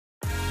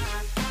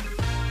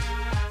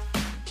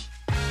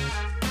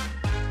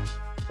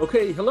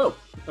Okay, hello.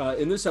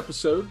 In this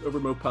episode of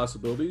Remote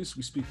Possibilities,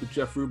 we speak with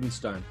Jeff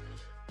Rubenstein.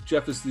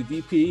 Jeff is the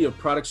VP of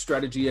Product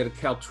Strategy at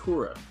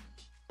Kaltura.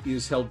 He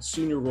has held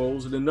senior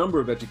roles in a number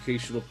of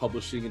educational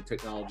publishing and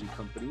technology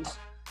companies,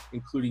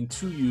 including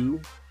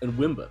 2U and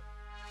Wimba.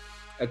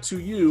 At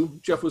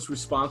 2U, Jeff was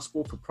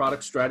responsible for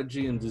product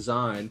strategy and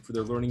design for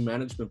their learning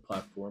management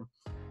platform,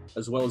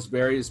 as well as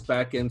various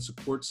back-end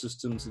support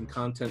systems and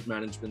content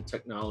management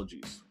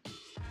technologies.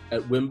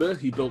 At Wimba,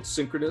 he built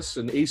synchronous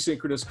and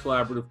asynchronous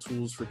collaborative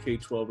tools for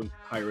K-12 and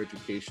higher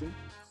education.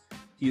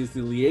 He is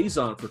the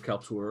liaison for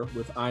Kaltura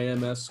with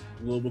IMS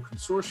Global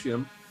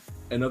Consortium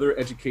and other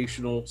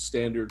educational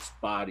standards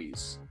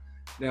bodies.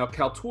 Now,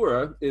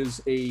 Kaltura is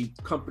a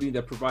company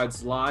that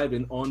provides live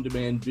and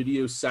on-demand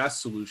video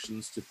SaaS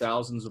solutions to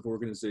thousands of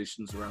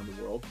organizations around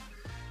the world,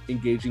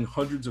 engaging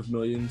hundreds of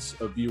millions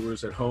of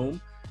viewers at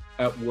home,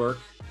 at work,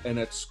 and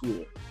at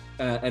school.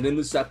 And in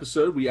this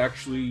episode, we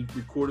actually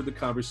recorded the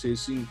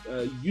conversation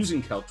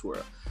using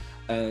Kaltura.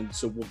 And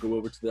so we'll go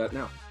over to that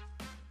now.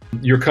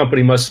 Your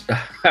company must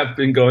have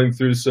been going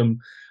through some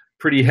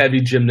pretty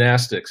heavy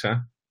gymnastics, huh?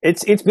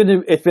 It's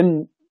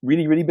been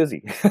really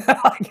busy.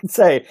 I can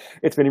say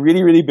it's been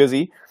really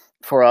busy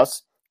for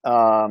us,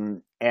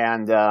 it's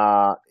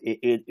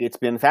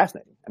been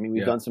fascinating. I mean,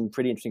 we've done some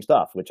pretty interesting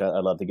stuff, which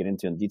I'd love to get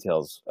into in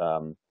details,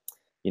 over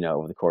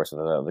the course of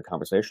the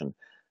conversation.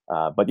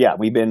 But yeah,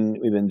 we've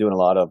been doing a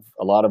lot of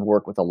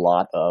work with a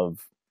lot of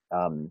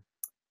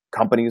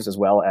companies, as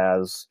well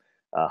as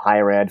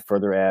higher ed,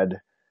 further ed,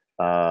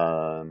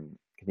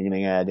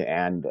 continuing ed,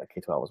 and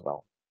K-12 as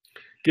well.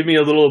 Give me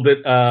a little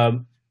bit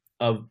of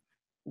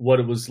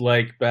what it was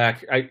like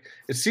back.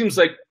 It seems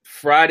like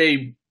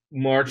Friday,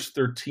 March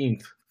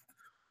 13th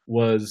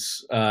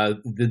was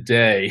the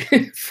day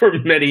for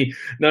many,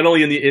 not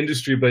only in the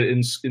industry, but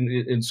in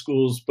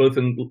schools, both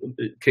in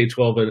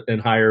K-12 and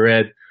higher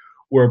ed,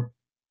 where,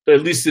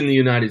 at least in the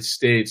United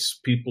States,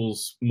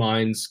 people's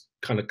minds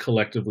kind of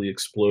collectively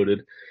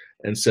exploded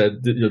and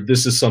said,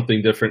 this is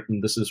something different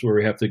and this is where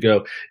we have to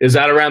go. Is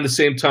that around the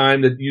same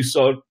time that you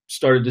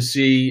started to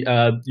see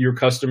your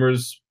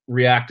customers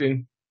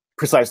reacting?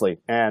 Precisely.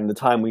 And the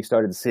time we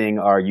started seeing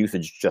our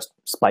usage just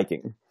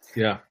spiking.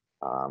 Yeah.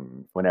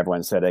 When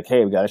everyone said, like,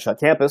 hey, we got to shut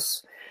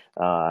campus.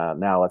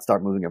 Now let's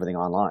start moving everything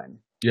online.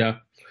 Yeah.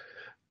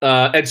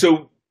 And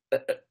so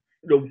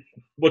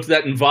what did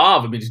that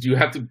involve? I mean, did you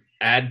have to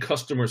add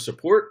customer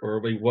support,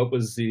 or what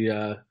was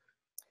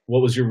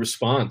your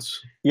response?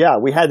 Yeah,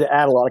 we had to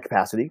add a lot of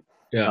capacity.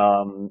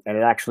 Yeah. And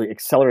it actually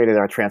accelerated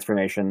our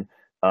transformation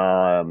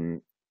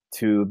to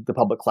the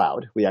public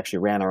cloud. We actually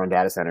ran our own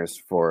data centers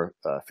for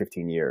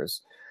 15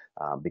 years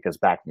because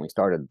back when we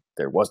started,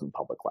 there wasn't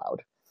public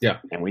cloud. Yeah.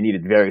 And we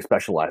needed very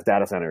specialized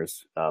data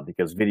centers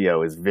because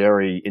video is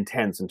very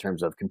intense in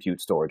terms of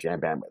compute, storage,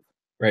 and bandwidth.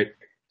 Right.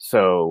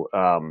 So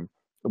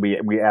we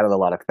added a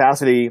lot of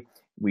capacity.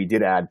 We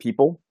did add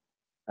people.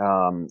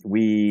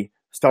 We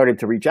started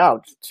to reach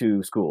out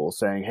to schools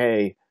saying,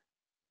 hey,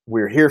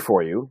 we're here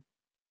for you.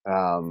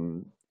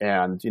 We'll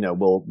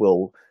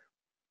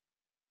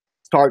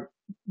start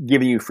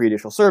giving you free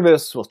additional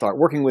service. We'll start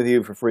working with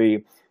you for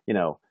free,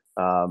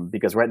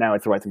 because right now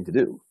it's the right thing to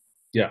do.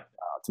 Yeah.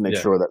 To make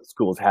sure that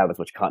schools have as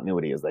much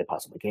continuity as they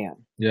possibly can.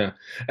 Yeah.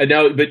 And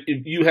now, but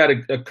if you had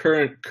a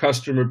current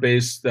customer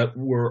base that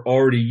were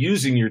already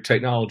using your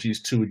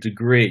technologies to a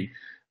degree.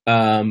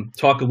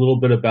 Talk a little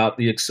bit about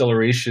the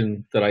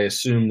acceleration that I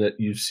assume that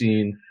you've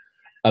seen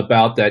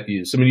about that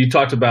use. I mean, you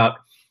talked about,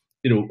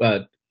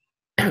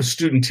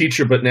 student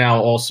teacher, but now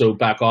also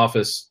back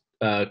office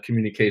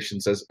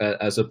communications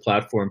as a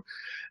platform.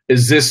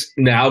 Is this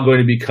now going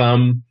to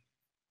become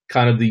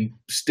kind of the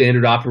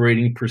standard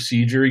operating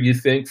procedure, you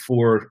think,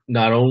 for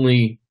not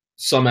only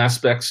some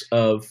aspects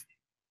of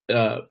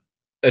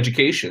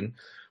education,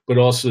 but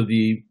also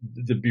the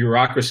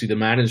bureaucracy, the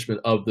management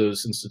of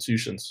those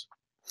institutions?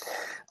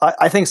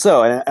 I think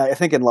so, and I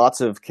think in lots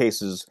of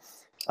cases,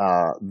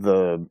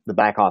 the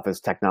back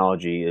office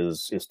technology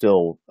is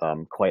still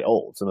quite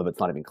old. Some of it's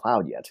not even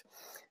cloud yet.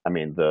 I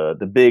mean,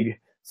 the big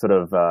sort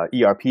of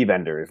ERP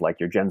vendors like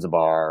your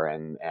Genzabar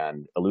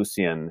and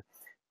Ellucian,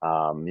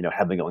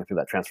 have been going through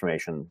that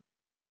transformation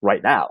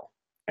right now.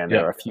 And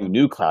there are a few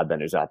new cloud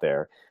vendors out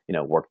there,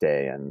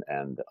 Workday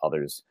and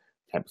others,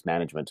 campus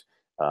management,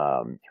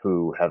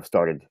 who have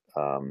started,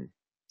 who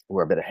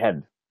are a bit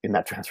ahead in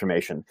that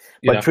transformation.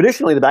 But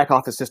traditionally, the back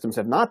office systems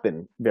have not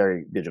been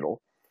very digital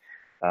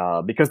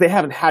because they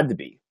haven't had to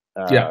be.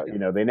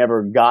 They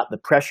never got the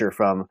pressure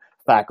from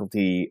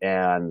faculty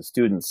and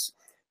students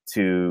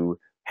to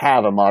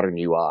have a modern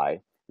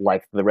UI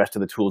like the rest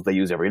of the tools they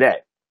use every day.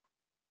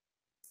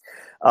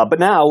 But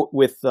now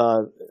with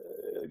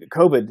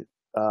COVID,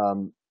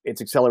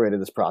 it's accelerated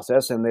this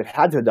process, and they've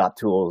had to adopt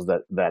tools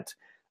that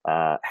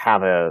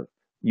have a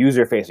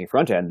user-facing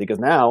front end, because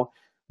now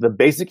the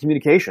basic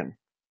communication,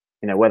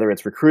 whether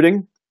it's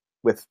recruiting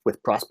with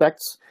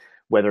prospects,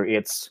 whether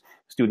it's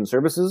student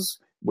services,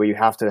 where you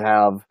have to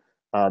have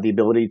the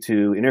ability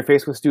to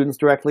interface with students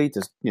directly,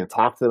 to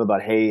talk to them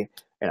about, hey,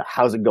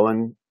 how's it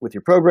going with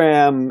your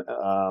program,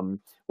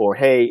 or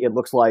hey, it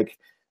looks like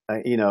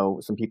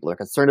some people are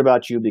concerned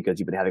about you because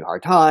you've been having a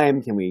hard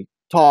time. Can we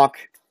talk?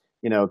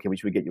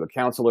 Should we get you a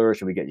counselor?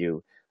 Should we get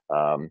you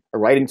a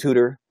writing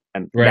tutor?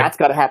 And that's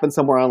got to happen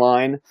somewhere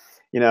online,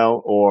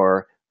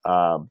 or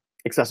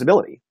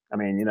accessibility. I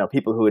mean,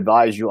 people who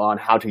advise you on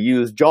how to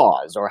use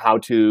JAWS or how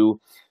to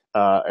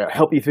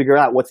help you figure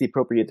out what's the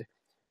appropriate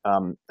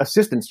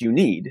assistance you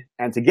need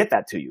and to get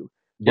that to you.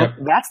 Yep.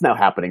 Well, that's now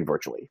happening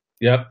virtually.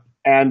 Yep.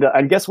 And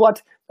guess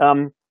what?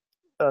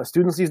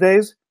 Students these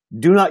days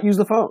do not use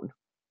the phone.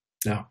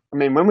 No. I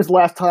mean, when was the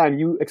last time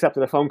you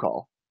accepted a phone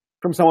call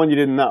from someone you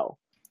didn't know?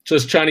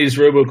 Just Chinese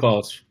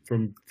robocalls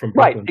from Brooklyn.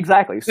 Right,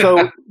 exactly.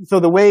 So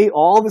the way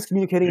all this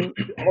communication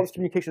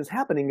is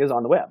happening is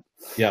on the web.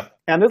 Yeah.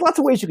 And there's lots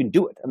of ways you can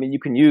do it. I mean, you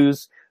can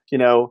use, you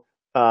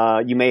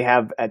may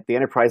have at the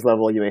enterprise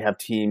level, you may have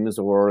Teams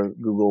or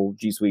Google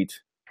G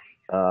Suite,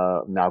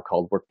 now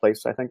called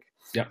Workplace, I think.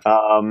 Yeah.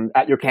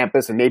 At your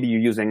campus, and maybe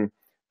you're using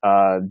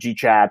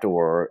GChat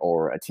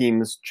or a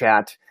Teams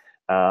chat.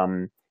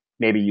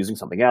 Maybe using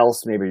something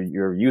else. Maybe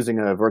you're using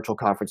a virtual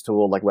conference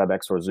tool like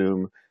WebEx or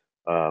Zoom.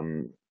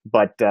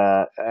 But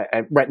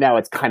right now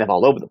it's kind of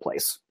all over the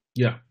place.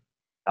 Yeah.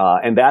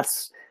 And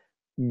that's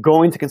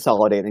going to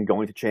consolidate and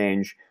going to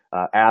change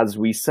as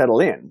we settle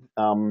in.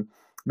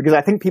 Because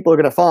I think people are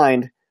going to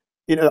find,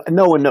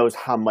 no one knows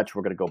how much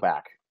we're going to go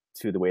back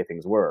to the way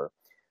things were.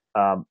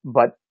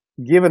 But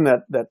given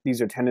that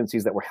these are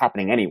tendencies that were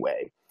happening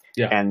anyway,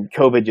 and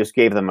COVID just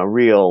gave them a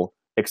real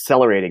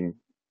acceleration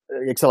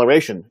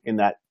in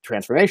that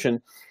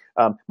transformation,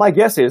 my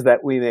guess is that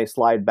we may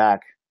slide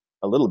back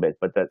a little bit,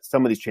 but that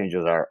some of these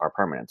changes are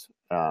permanent,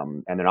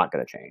 and they're not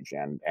going to change.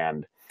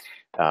 And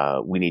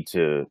we need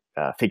to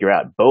figure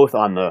out both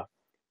on the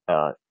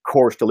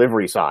course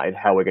delivery side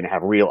how we're going to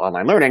have real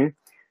online learning,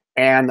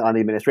 and on the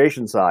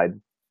administration side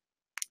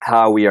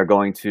how we are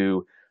going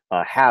to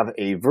have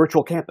a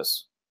virtual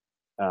campus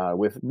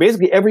with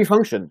basically every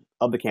function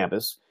of the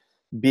campus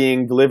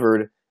being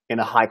delivered in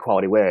a high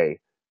quality way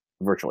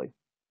virtually.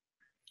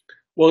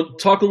 Well,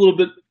 talk a little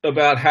bit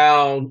about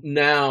how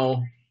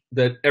now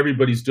that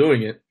everybody's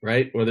doing it,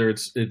 right? Whether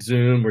it's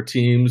Zoom or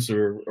Teams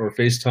or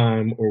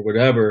FaceTime or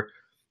whatever,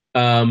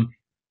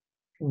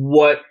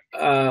 what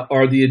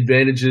are the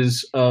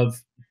advantages of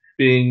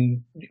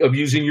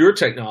using your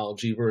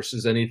technology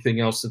versus anything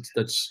else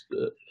that's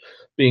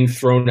being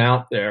thrown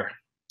out there?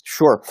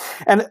 Sure.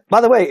 And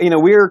by the way,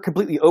 we're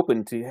completely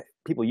open to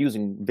people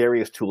using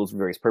various tools for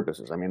various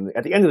purposes. I mean,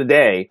 at the end of the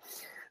day,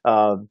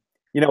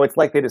 it's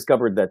like they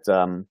discovered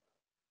that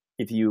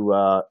if you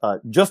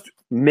just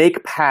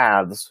make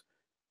paths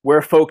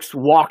where folks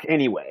walk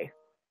anyway,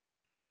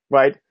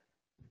 right?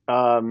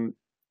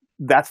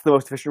 That's the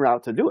most efficient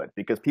route to do it,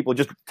 because people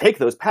just take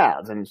those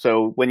paths. And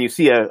so when you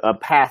see a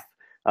path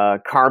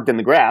carved in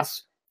the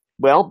grass,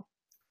 well,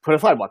 put a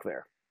sidewalk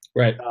there.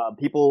 Right.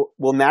 People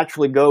will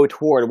naturally go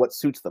toward what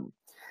suits them.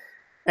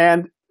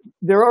 And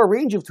there are a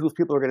range of tools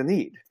people are going to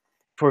need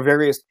for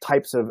various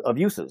types of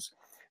uses.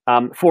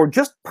 For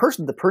just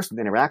person-to-person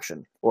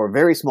interaction or a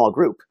very small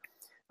group,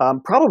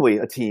 probably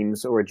a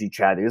Teams or a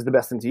GChat is the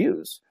best thing to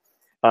use.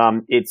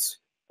 It's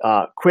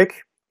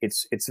quick.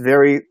 It's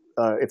very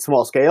it's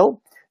small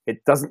scale.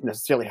 It doesn't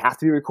necessarily have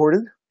to be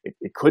recorded.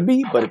 It could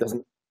be, but it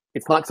doesn't.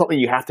 It's not something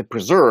you have to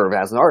preserve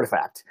as an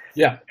artifact.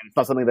 Yeah, it's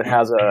not something that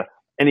has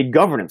any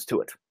governance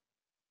to it.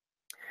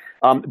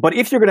 But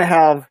if you're going to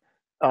have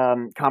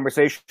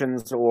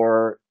conversations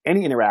or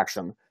any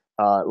interaction,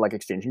 like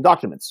exchanging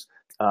documents,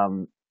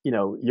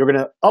 you're going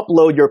to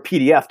upload your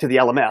PDF to the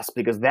LMS,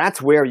 because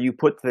that's where you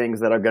put things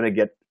that are going to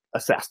get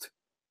assessed.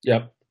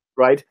 Yep.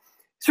 Right?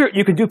 Sure,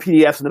 you can do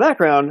PDFs in the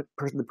background,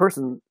 person to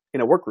person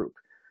in a work group,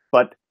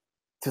 but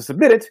to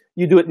submit it,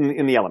 you do it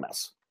in the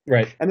LMS.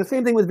 Right. And the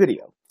same thing with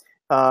video,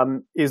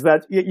 is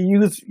that you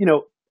use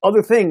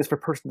other things for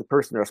person to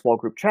person or small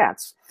group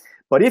chats.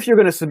 But if you're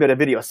going to submit a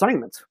video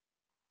assignment,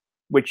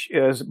 which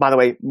is, by the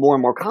way, more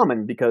and more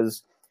common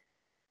because,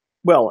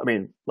 well, I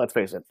mean, let's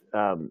face it,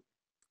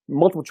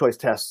 multiple choice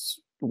tests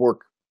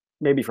work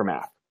maybe for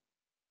math,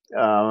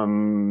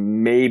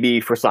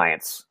 maybe for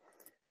science,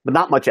 but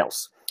not much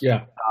else.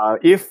 Yeah.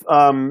 If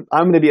I'm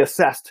going to be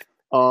assessed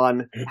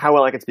on how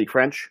well I can speak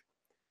French,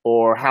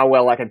 or how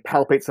well I can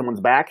palpate someone's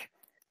back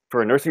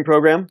for a nursing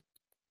program,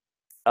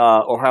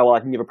 or how well I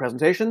can give a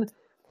presentation,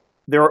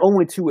 there are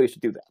only two ways to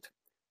do that.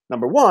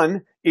 Number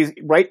one is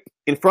right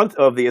in front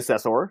of the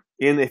assessor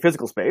in a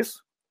physical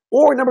space,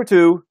 or number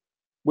two,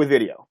 with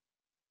video.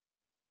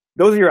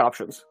 Those are your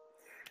options.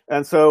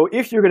 And so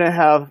if you're going to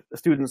have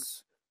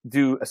students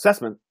do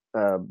assessment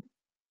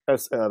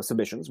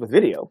submissions with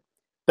video,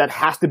 that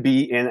has to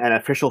be in an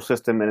official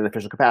system and an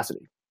official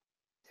capacity.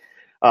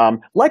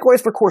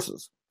 Likewise for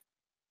courses.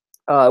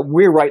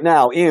 We're right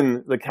now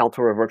in the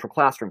Kaltura Virtual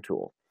Classroom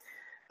tool.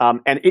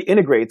 And it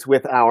integrates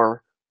with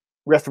our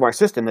rest of our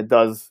system that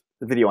does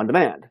video on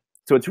demand.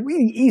 So it's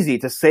really easy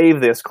to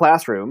save this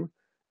classroom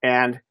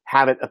and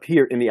have it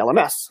appear in the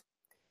LMS,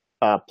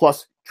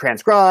 plus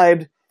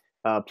transcribed,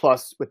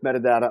 plus with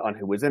metadata on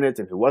who was in it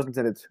and who wasn't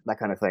in it, that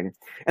kind of thing.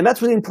 And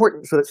that's really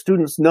important so that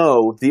students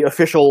know the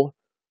official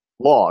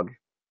log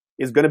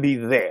is going to be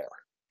there,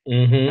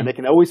 Mm-hmm. and they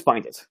can always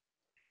find it.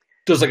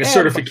 So it's like a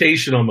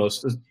certification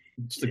almost.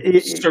 It's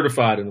like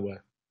certified in a way.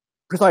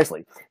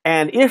 Precisely.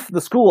 And if the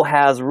school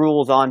has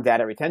rules on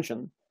data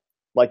retention,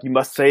 like you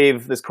must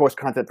save this course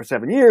content for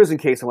 7 years in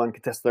case someone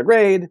contests their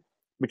grade,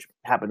 which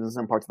happens in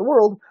some parts of the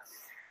world,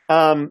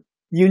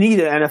 you need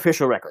an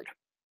official record.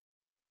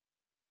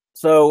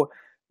 So,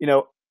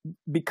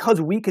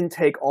 because we can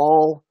take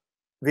all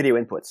video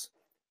inputs,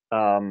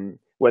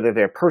 whether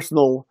they're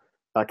personal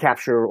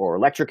capture or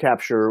lecture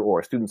capture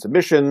or student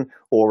submission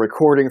or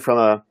recording from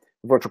a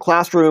virtual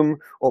classroom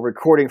or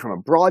recording from a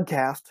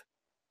broadcast,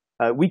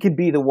 we could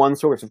be the one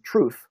source of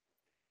truth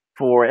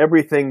for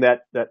everything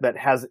that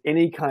has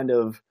any kind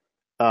of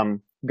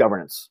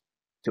governance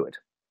to it.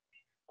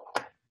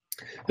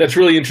 That's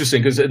really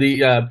interesting because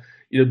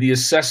the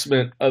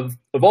assessment of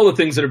all the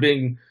things that are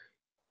being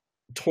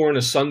torn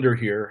asunder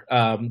here,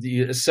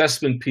 the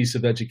assessment piece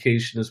of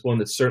education is one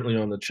that's certainly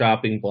on the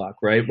chopping block,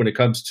 right? When it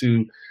comes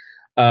to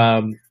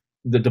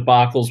the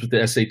debacles with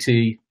the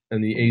SAT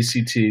and the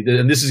ACT,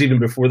 and this is even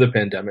before the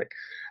pandemic.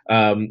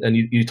 And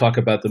you talk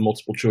about the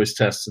multiple choice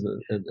tests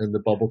and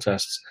the bubble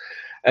tests.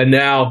 And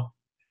now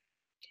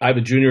I have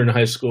a junior in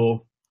high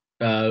school,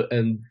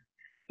 and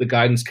the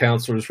guidance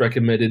counselors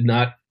recommended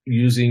not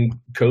using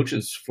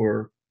coaches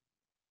for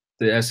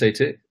the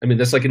SAT. I mean,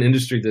 that's like an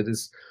industry that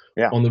is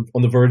on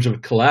the verge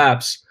of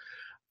collapse.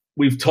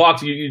 We've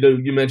talked,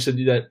 you mentioned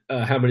that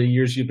how many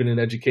years you've been in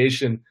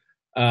education.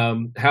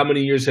 How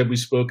many years have we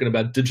spoken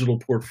about digital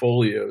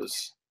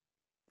portfolios?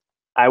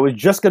 I was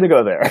just going to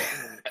go there.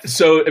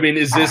 So, I mean,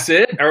 is this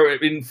it? Or, I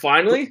mean,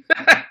 finally?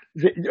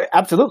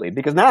 Absolutely.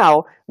 Because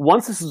now,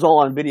 once this is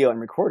all on video and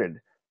recorded,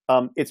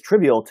 it's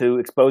trivial to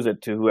expose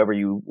it to whoever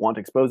you want to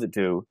expose it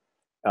to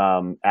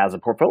as a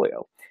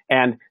portfolio.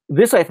 And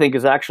this, I think,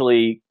 is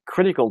actually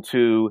critical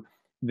to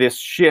this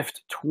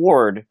shift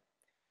toward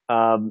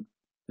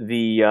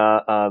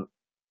the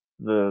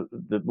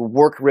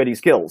work-ready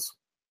skills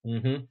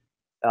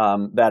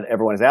that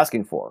everyone is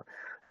asking for.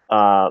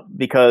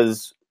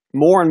 Because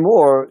more and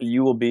more,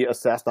 you will be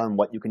assessed on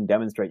what you can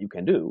demonstrate you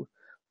can do.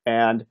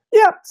 And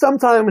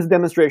sometimes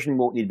demonstration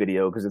won't need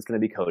video because it's going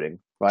to be coding,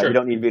 right? Sure. You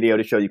don't need video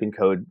to show you can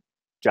code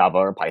Java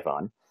or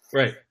Python.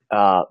 Right.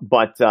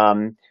 But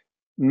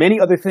many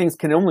other things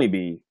can only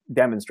be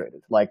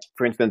demonstrated. Like,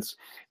 for instance,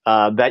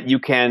 that you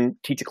can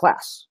teach a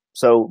class.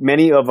 So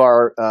many of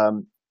our,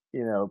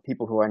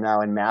 people who are now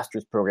in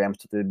master's programs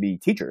to be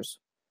teachers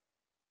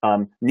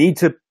need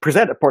to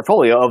present a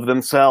portfolio of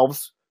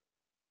themselves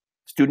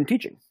student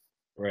teaching.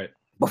 Right.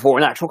 Before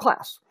an actual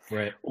class.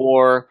 Right.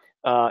 Or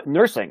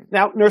nursing.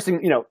 Now,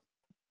 nursing,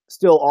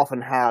 still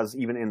often has,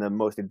 even in the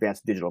most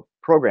advanced digital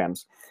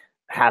programs,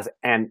 has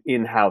an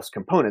in-house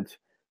component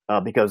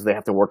because they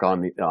have to work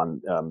on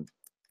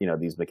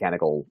these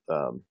mechanical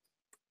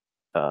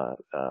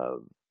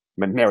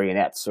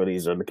marionettes or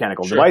these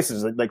mechanical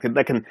devices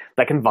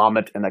that can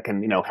vomit and that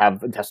can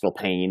have intestinal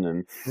pain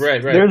and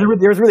right.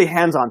 There's really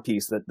hands-on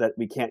piece that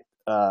we can't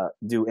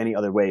do any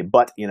other way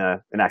but in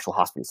an actual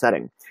hospital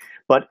setting.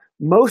 But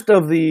most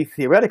of the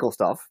theoretical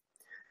stuff,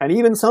 and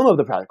even some of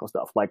the practical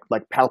stuff, like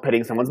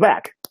palpating someone's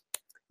back,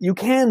 you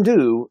can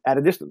do at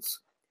a distance.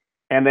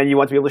 And then you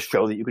want to be able to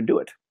show that you can do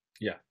it.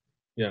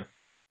 Yeah.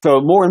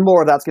 So more and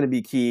more, that's going to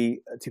be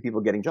key to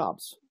people getting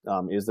jobs,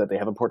 is that they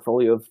have a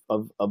portfolio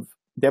of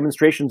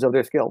demonstrations of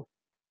their skill.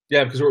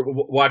 Yeah, because we're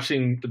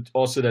watching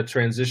also that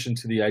transition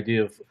to the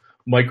idea of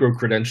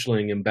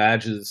micro-credentialing and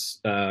badges,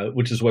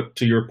 which is what,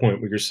 to your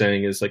point, what you're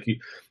saying is like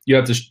you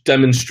have to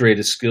demonstrate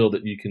a skill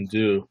that you can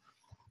do,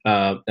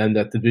 and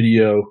that the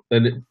video,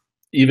 and it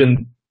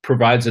even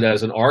provides it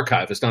as an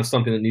archive. It's not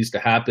something that needs to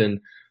happen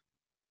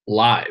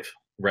live,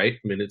 right?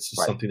 I mean, it's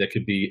something that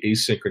could be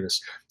asynchronous.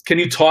 Can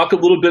you talk a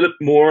little bit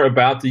more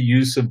about the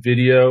use of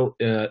video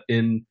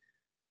in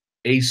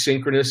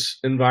asynchronous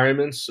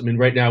environments? I mean,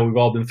 right now we've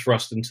all been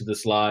thrust into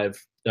this live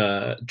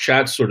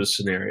chat sort of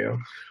scenario,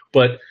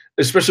 but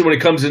especially when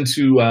it comes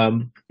into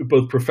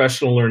both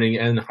professional learning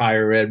and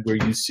higher ed, where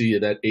you see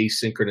that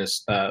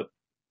asynchronous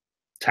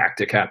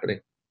tactic happening.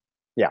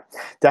 Yeah,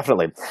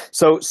 definitely.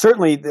 So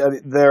certainly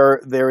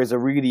there is a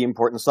really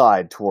important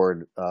side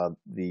toward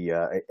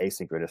the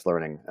asynchronous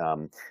learning,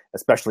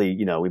 especially,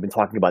 we've been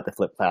talking about the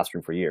flipped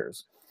classroom for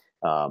years,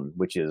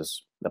 which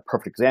is the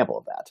perfect example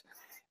of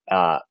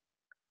that.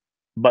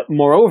 But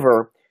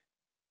moreover,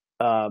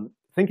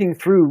 thinking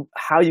through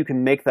how you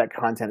can make that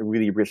content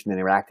really rich and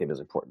interactive is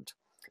important,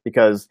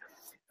 because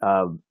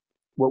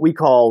what we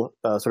call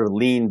sort of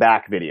lean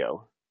back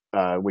video,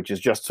 which is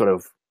just sort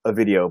of a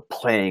video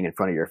playing in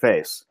front of your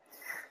face,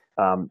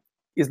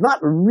 is not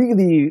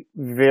really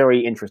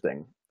very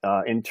interesting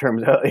in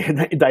terms of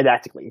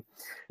didactically,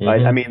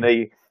 right? I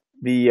mean,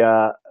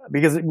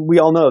 because we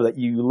all know that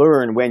you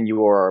learn when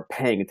you are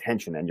paying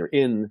attention and you're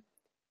in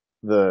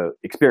the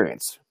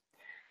experience,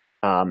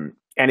 and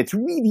it's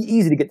really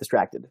easy to get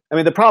distracted. I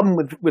mean, the problem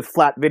with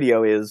flat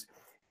video is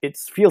it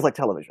feels like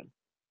television.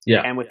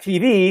 Yeah. And with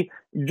TV,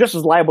 you're just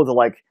as liable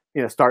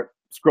to start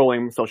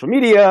scrolling social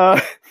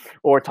media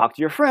or talk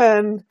to your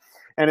friend.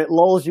 and it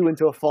lulls you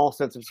into a false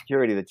sense of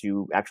security that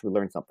you actually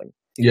learned something.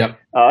 Yeah.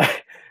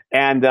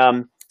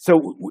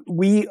 So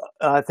we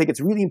think it's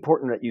really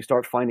important that you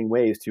start finding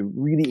ways to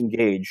really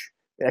engage,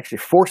 actually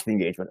force the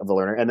engagement of the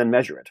learner, and then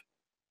measure it.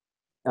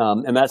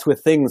 And that's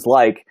with things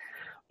like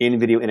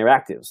in-video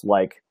interactives,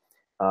 like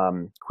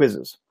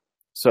quizzes.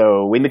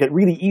 So we make it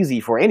really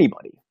easy for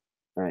anybody,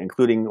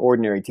 including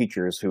ordinary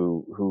teachers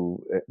who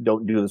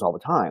don't do this all the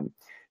time,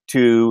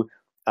 to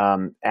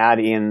add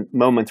in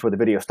moments where the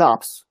video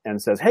stops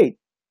and says, "Hey,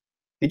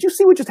 did you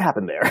see what just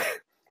happened there?"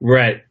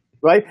 Right.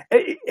 Right.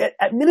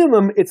 At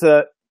minimum, it's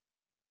a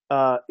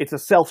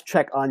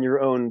self-check on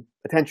your own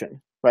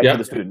attention, right, for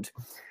the student.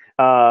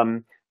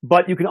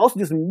 But you can also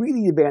do some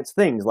really advanced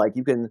things, like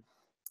you can,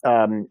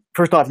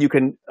 first off, you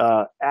can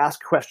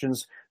ask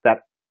questions that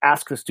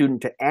ask the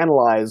student to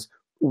analyze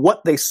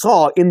what they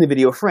saw in the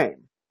video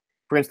frame.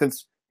 For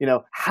instance,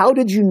 how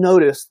did you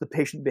notice the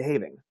patient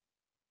behaving?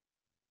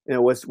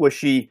 Was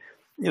she,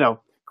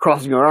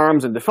 crossing her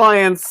arms in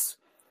defiance?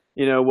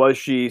 Was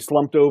she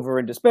slumped over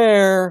in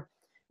despair?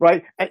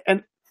 Right?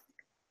 And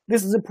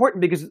this is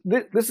important because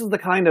this is the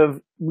kind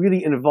of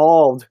really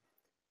involved,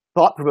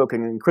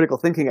 thought-provoking and critical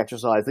thinking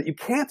exercise that you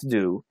can't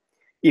do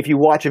if you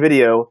watch a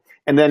video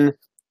and then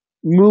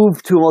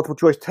move to a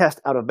multiple-choice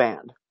test out of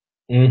band.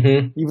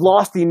 Mm-hmm. You've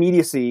lost the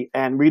immediacy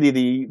and really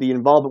the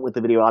involvement with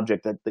the video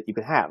object that you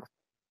can have.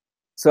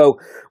 So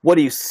what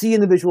do you see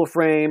in the visual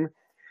frame?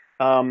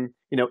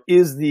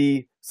 Is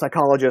the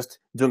psychologist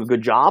doing a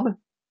good job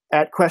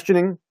at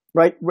questioning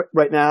right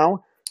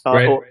now?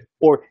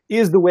 Or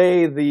is the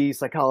way the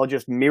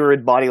psychologist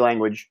mirrored body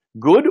language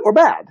good or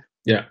bad?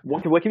 Yeah.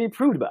 What can be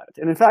proved about it?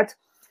 And in fact,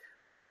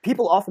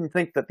 people often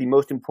think that the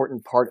most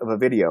important part of a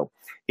video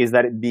is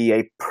that it be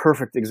a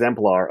perfect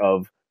exemplar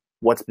of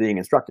what's being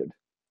instructed.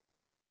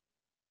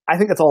 I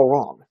think that's all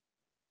wrong.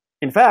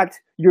 In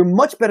fact, you're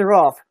much better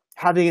off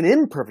having an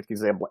imperfect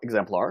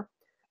exemplar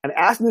and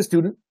asking the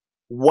student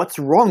what's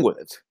wrong with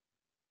it.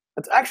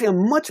 That's actually a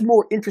much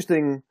more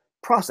interesting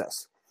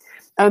process.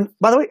 And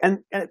by the way, and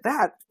at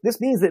that, this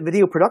means that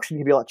video production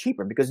can be a lot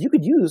cheaper because you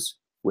could use,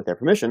 with their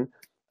permission,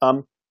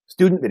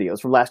 student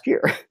videos from last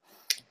year.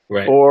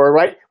 Right. Or,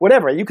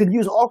 whatever. You could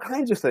use all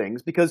kinds of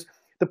things because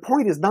the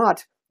point is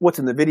not what's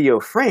in the video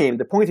frame.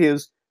 The point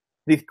is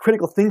the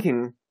critical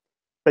thinking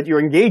that you're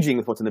engaging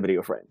with what's in the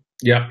video frame.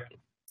 Yeah.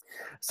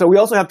 So we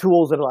also have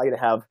tools that allow you to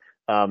have,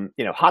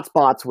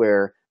 hotspots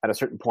where at a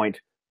certain point,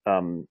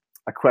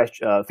 a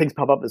question, things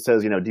pop up that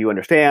says, do you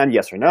understand?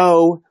 Yes or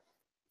no.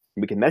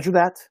 We can measure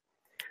that.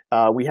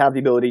 We have the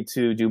ability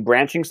to do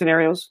branching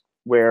scenarios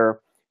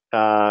where,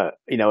 a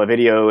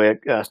video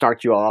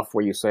starts you off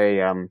where you say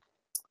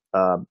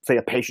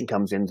a patient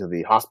comes into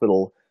the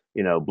hospital,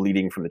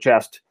 bleeding from the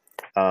chest.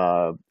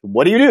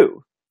 What do you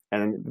do?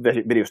 And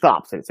the video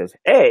stops and it says,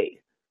 A,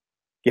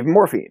 give him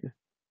morphine.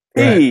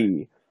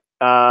 B,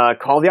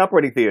 call the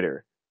operating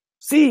theater.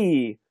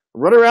 C,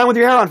 run around with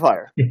your hair on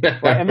fire.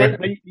 Right? And then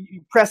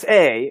you press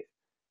A,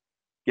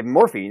 give him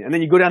morphine, and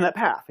then you go down that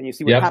path and you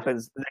see what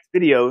happens. The next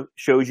video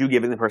shows you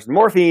giving the person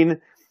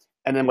morphine,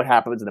 and then what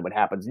happens, and then what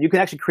happens. And you can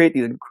actually create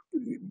these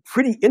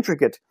pretty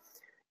intricate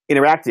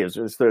interactives,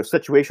 or sort of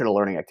situational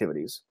learning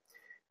activities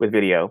with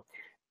video.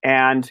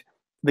 And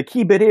the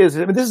key bit is,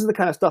 this is the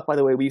kind of stuff, by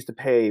the way, we used to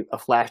pay a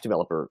Flash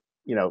developer,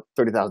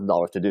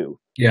 $30,000 to do.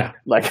 Yeah.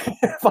 Like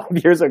 5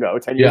 years ago,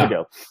 10 years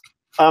ago.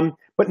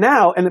 But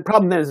now, and the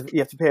problem then is you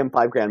have to pay them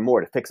 $5,000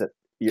 more to fix it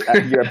year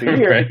after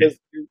year right. because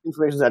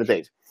information's out of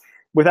date.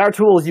 With our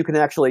tools, you can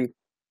actually,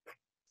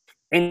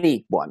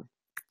 anyone,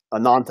 a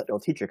non-technical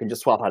teacher, can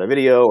just swap out a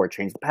video or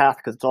change the path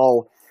because it's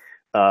all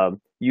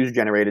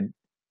user-generated,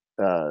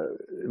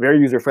 very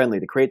user-friendly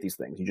to create these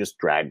things. You just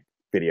drag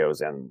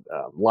videos and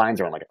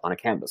lines around like on a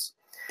canvas.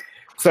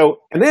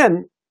 So, and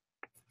then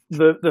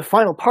the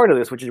final part of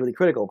this, which is really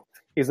critical,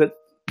 is that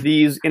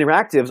these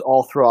interactives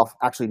all throw off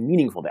actually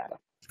meaningful data.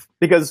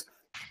 Because,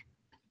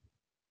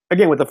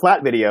 again, with the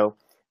flat video,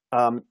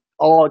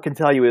 all it can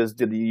tell you is,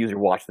 did the user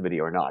watch the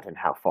video or not, and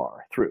how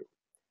far through?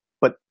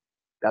 But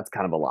that's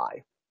kind of a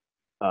lie,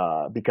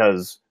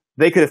 because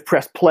they could have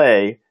pressed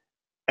play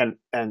and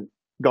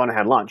gone and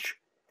had lunch,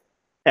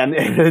 and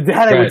the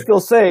data would still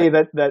say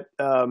that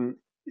the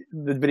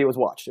video was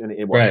watched, and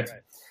it wasn't. Right.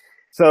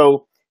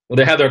 So, well,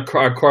 they had their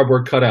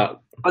cardboard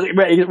cutout.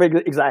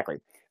 Exactly.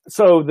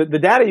 So the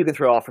data you can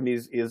throw off from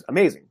these is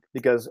amazing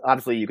because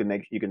obviously you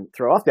can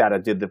throw off data.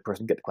 Did the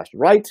person get the question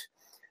right?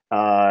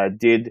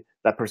 Did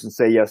that person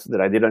say yes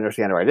that I did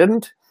understand or I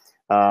didn't?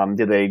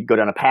 Did they go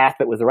down a path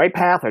that was the right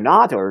path or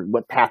not? Or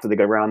what path did they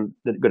go down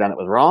that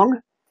was wrong?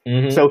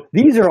 Mm-hmm. So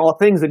these are all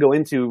things that go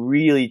into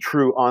really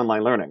true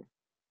online learning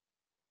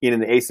in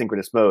an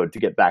asynchronous mode to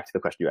get back to the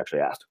question you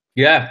actually asked.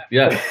 Yeah.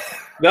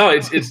 No,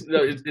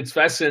 it's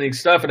fascinating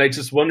stuff. And I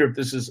just wonder if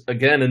this is,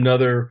 again,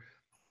 another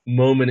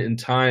moment in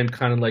time,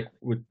 kind of like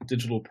with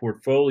digital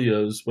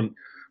portfolios, when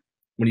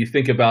you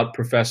think about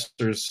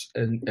professors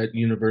at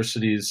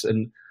universities,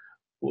 and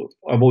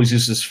I've always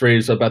used this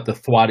phrase about the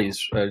thwatties,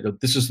 right?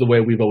 This is the way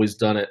we've always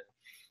done it.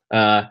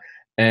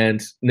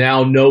 And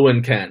now no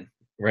one can,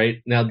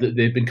 right? Now that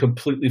they've been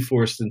completely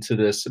forced into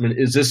this. I mean,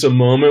 is this a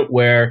moment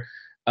where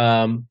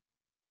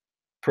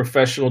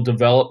professional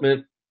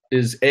development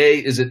is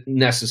it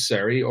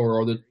necessary, or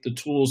are the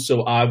tools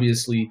so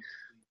obviously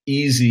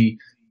easy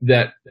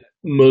that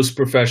most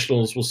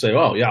professionals will say,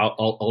 oh yeah,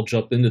 I'll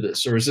jump into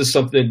this? Or is this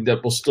something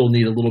that will still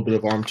need a little bit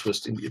of arm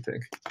twisting, do you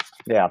think?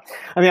 Yeah.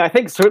 I mean, I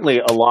think certainly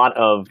a lot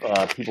of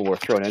people were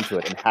thrown into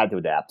it and had to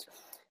adapt.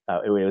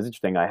 It was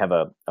interesting. I have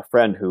a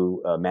friend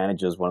who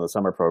manages one of the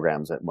summer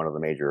programs at one of the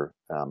major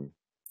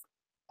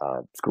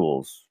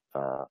schools,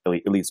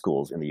 elite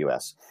schools in the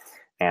U.S.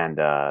 And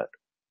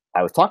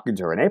I was talking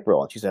to her in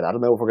April, and she said, I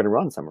don't know if we're going to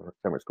run summer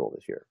school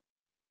this year.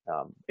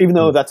 Even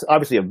though that's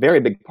obviously a very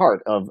big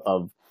part of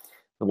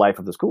the life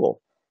of the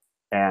school.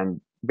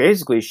 And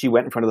basically, she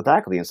went in front of the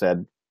faculty and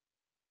said,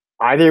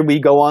 either we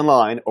go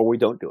online or we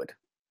don't do it.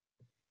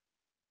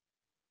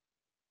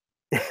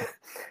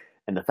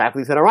 And the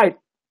faculty said, all right,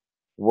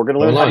 we're going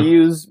to learn how to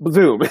use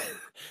Zoom,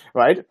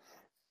 right?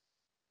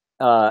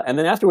 And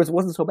then afterwards, it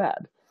wasn't so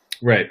bad.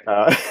 Right.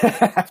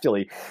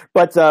 Actually.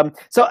 But so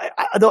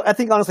I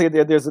think, honestly,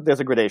 there's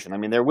a gradation. I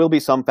mean, there will be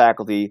some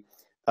faculty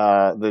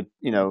who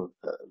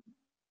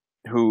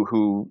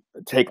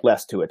take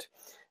less to it.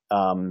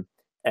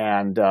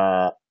 And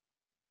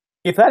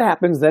if that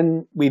happens,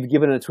 then we've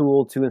given a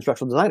tool to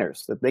instructional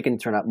designers that they can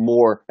turn out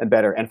more and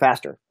better and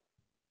faster.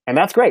 And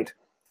that's great.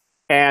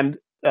 And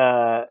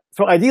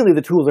so ideally,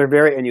 the tools are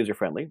very end user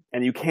friendly,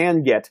 and you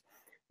can get,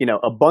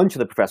 a bunch of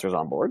the professors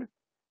on board.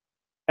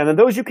 And then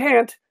those you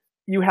can't,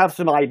 you have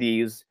some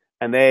IDs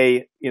and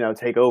they,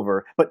 take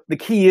over. But the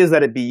key is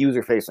that it be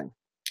user facing.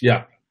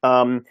 Yeah.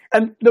 And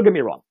don't get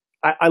me wrong.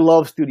 I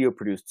love studio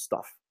produced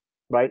stuff,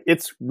 right?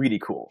 It's really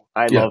cool.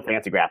 I love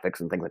fancy graphics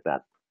and things like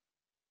that.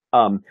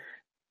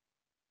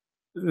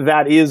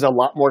 That is a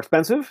lot more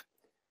expensive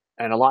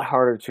and a lot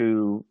harder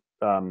to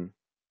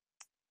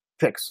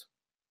fix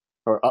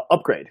or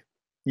upgrade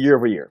year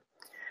over year.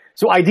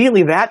 So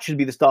ideally, that should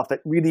be the stuff that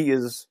really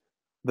is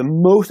the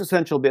most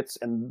essential bits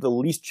and the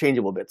least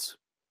changeable bits.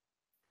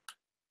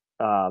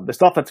 The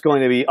stuff that's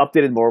going to be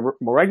updated more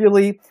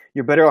regularly,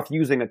 you're better off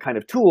using a kind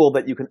of tool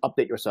that you can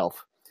update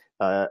yourself,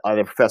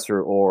 either a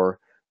professor or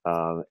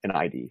an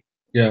ID.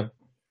 Yeah.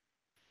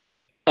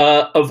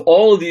 Of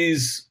all of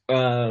these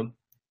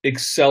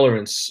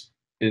accelerants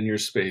in your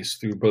space,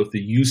 through both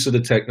the use of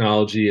the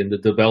technology and the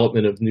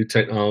development of new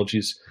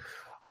technologies,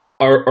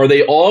 are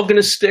they all going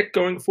to stick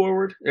going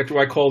forward after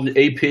what I call the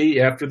AP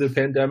after the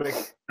pandemic?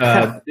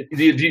 Do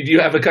you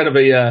have a kind of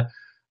a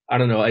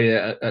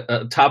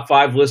top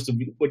 5 list of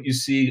what you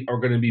see are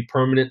going to be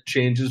permanent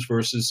changes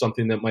versus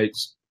something that might,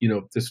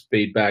 just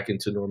fade back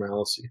into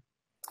normalcy?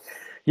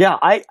 Yeah,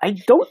 I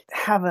don't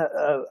have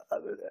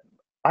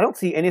I don't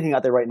see anything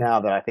out there right now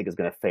that I think is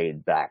going to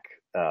fade back,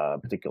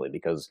 particularly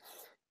because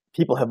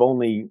people have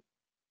only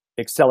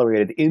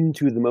accelerated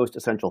into the most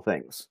essential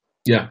things.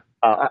 Yeah.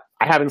 I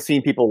haven't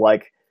seen people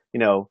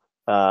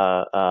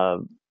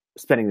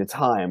spending the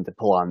time to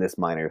pull on this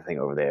minor thing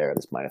over there,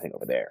 this minor thing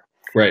over there.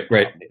 Right.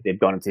 They've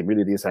gone into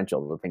really the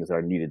essential, the things that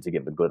are needed to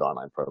give a good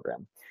online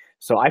program.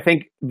 So I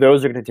think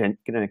those are going to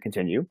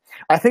continue.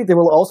 I think there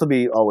will also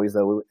be always,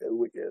 though,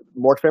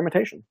 more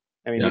experimentation.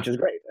 I mean, which is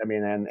great. I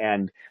mean,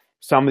 and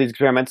some of these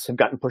experiments have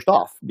gotten pushed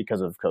off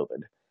because of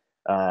COVID,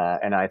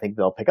 and I think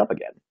they'll pick up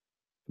again.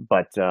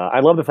 But I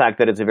love the fact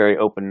that it's a very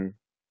open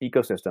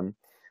ecosystem.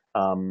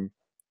 And,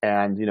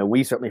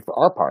 we certainly, for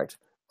our part,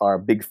 are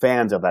big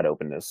fans of that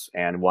openness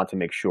and want to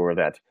make sure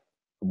that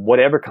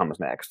whatever comes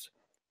next,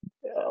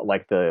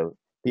 like the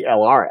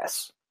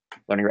LRS,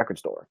 Learning Record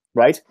Store,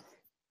 right?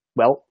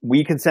 Well,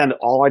 we can send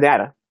all our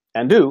data,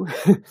 and do,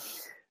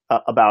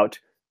 about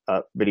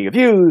video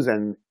views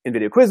and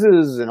in-video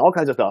quizzes and all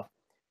kinds of stuff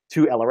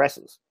to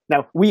LRSs.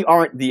 Now, we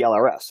aren't the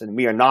LRS, and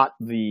we are not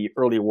the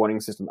early warning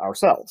system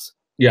ourselves.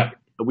 Yeah.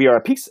 We are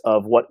a piece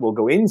of what will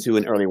go into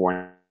an early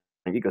warning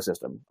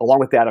ecosystem, along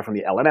with data from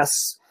the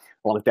LMS,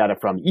 along with data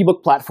from the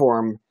ebook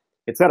platform,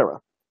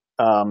 etc.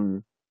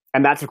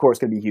 And that's, of course,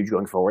 going to be huge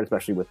going forward,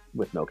 especially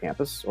with no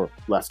campus or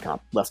less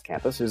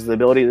campus, is the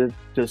ability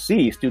to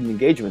see student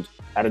engagement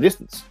at a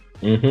distance.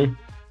 Mm-hmm.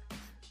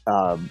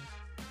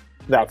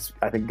 That's,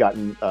 I think,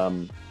 gotten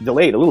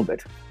delayed a little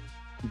bit,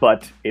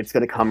 but it's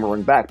going to come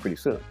roaring back pretty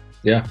soon.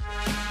 Yeah.